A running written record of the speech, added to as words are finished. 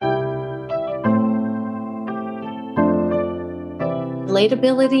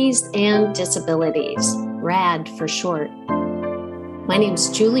Relatabilities and Disabilities, RAD for short. My name's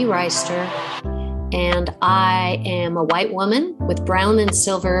Julie Reister, and I am a white woman with brown and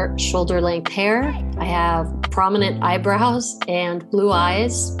silver shoulder-length hair. I have prominent eyebrows and blue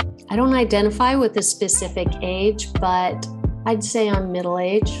eyes. I don't identify with a specific age, but I'd say I'm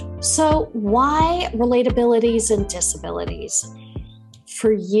middle-aged. So why relatabilities and disabilities?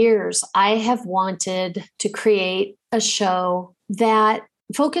 For years, I have wanted to create a show that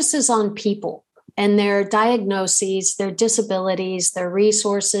focuses on people and their diagnoses, their disabilities, their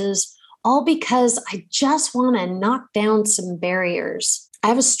resources, all because I just want to knock down some barriers. I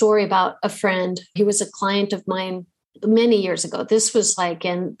have a story about a friend. He was a client of mine many years ago. This was like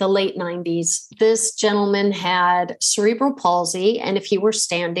in the late 90s. This gentleman had cerebral palsy, and if he were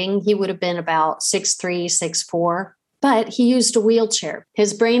standing, he would have been about 6'3", 6'4", but he used a wheelchair.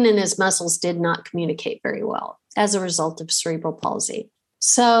 His brain and his muscles did not communicate very well as a result of cerebral palsy.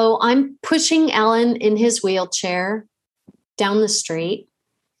 So I'm pushing Alan in his wheelchair down the street,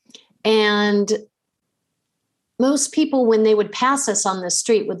 and most people, when they would pass us on the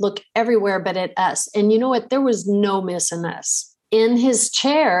street, would look everywhere but at us. And you know what? There was no missing us. In his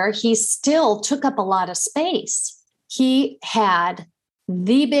chair, he still took up a lot of space. He had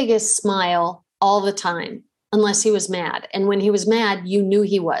the biggest smile all the time, unless he was mad. And when he was mad, you knew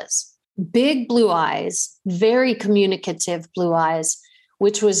he was. Big blue eyes, very communicative blue eyes,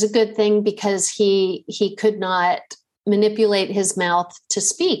 which was a good thing because he could not manipulate his mouth to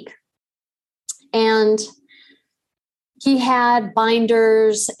speak. And he had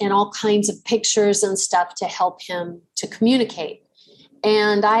binders and all kinds of pictures and stuff to help him to communicate.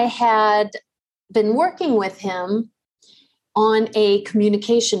 And I had been working with him on a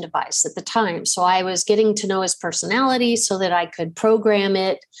communication device at the time. So I was getting to know his personality so that I could program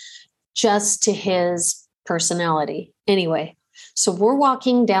it just to his personality. Anyway, so we're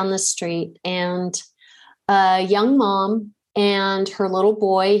walking down the street, and a young mom and her little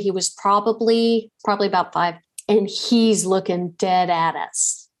boy, he was probably about 5, and he's looking dead at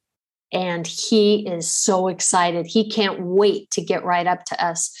us. And he is so excited. He can't wait to get right up to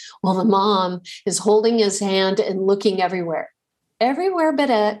us. Well, the mom is holding his hand and looking everywhere but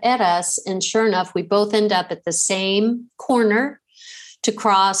at us. And sure enough, we both end up at the same corner to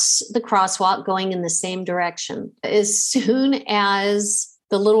cross the crosswalk going in the same direction. As soon as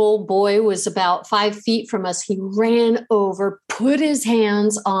the little boy was about 5 feet from us, he ran over, put his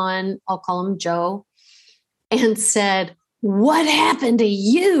hands on, I'll call him Joe, and said, "What happened to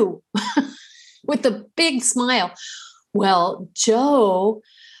you?" with a big smile. Well, Joe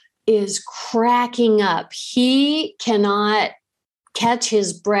is cracking up. He cannot catch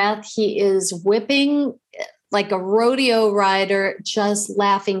his breath. He is whipping like a rodeo rider, just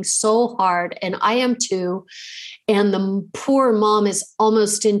laughing so hard. And I am too. And the poor mom is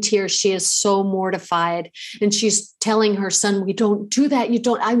almost in tears. She is so mortified. And she's telling her son, "We don't do that. You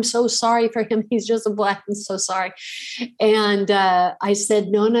don't. I'm so sorry for him. He's just a black. I'm so sorry." And I said,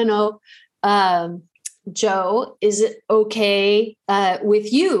 no. Joe, is it okay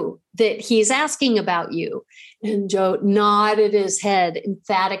with you that he's asking about you? And Joe nodded his head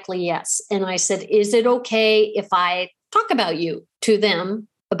emphatically, yes. And I said, "Is it okay if I talk about you to them,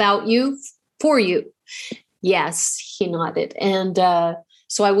 about you, for you?" Yes, he nodded. And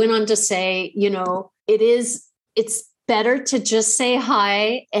so I went on to say, it's better to just say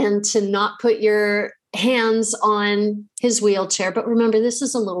hi and to not put your hands on his wheelchair. But remember, this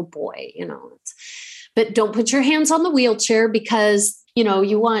is a little boy, but don't put your hands on the wheelchair because,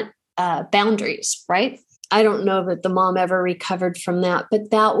 you want boundaries, right? I don't know that the mom ever recovered from that, but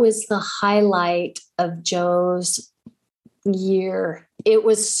that was the highlight of Joe's year. It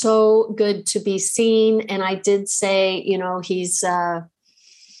was so good to be seen. And I did say, he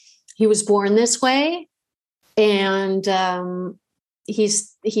was born this way, and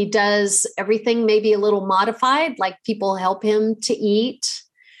he does everything maybe a little modified, like people help him to eat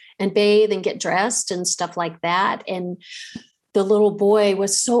and bathe and get dressed and stuff like that. And the little boy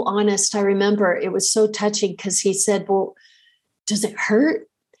was so honest. I remember it was so touching because he said, "Well, does it hurt?"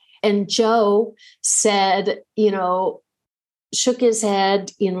 And Joe said, shook his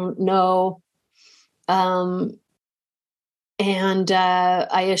head, no. And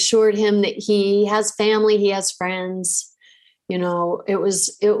I assured him that he has family, he has friends. It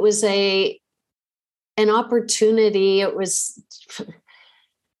was an opportunity. It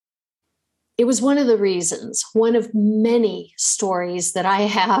was one of the reasons, one of many stories that I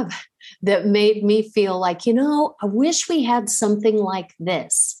have that made me feel like, I wish we had something like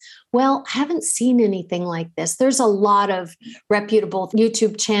this. Well, I haven't seen anything like this. There's a lot of reputable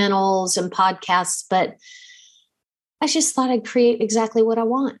YouTube channels and podcasts, but I just thought I'd create exactly what I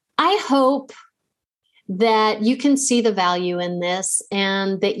want. I hope that you can see the value in this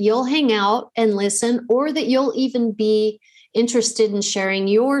and that you'll hang out and listen, or that you'll even be interested in sharing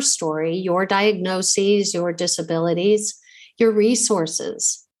your story, your diagnoses, your disabilities, your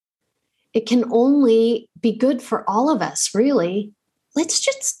resources. It can only be good for all of us, really. Let's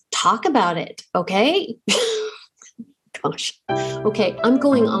just talk about it, okay? Gosh. Okay, I'm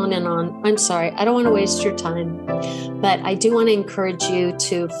going on and on. I'm sorry. I don't want to waste your time, but I do want to encourage you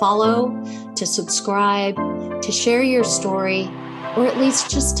to follow, to subscribe, to share your story, or at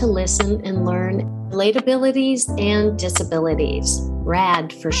least just to listen and learn. Relatabilities and Disabilities,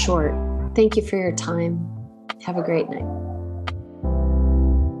 RAD for short. Thank you for your time. Have a great night.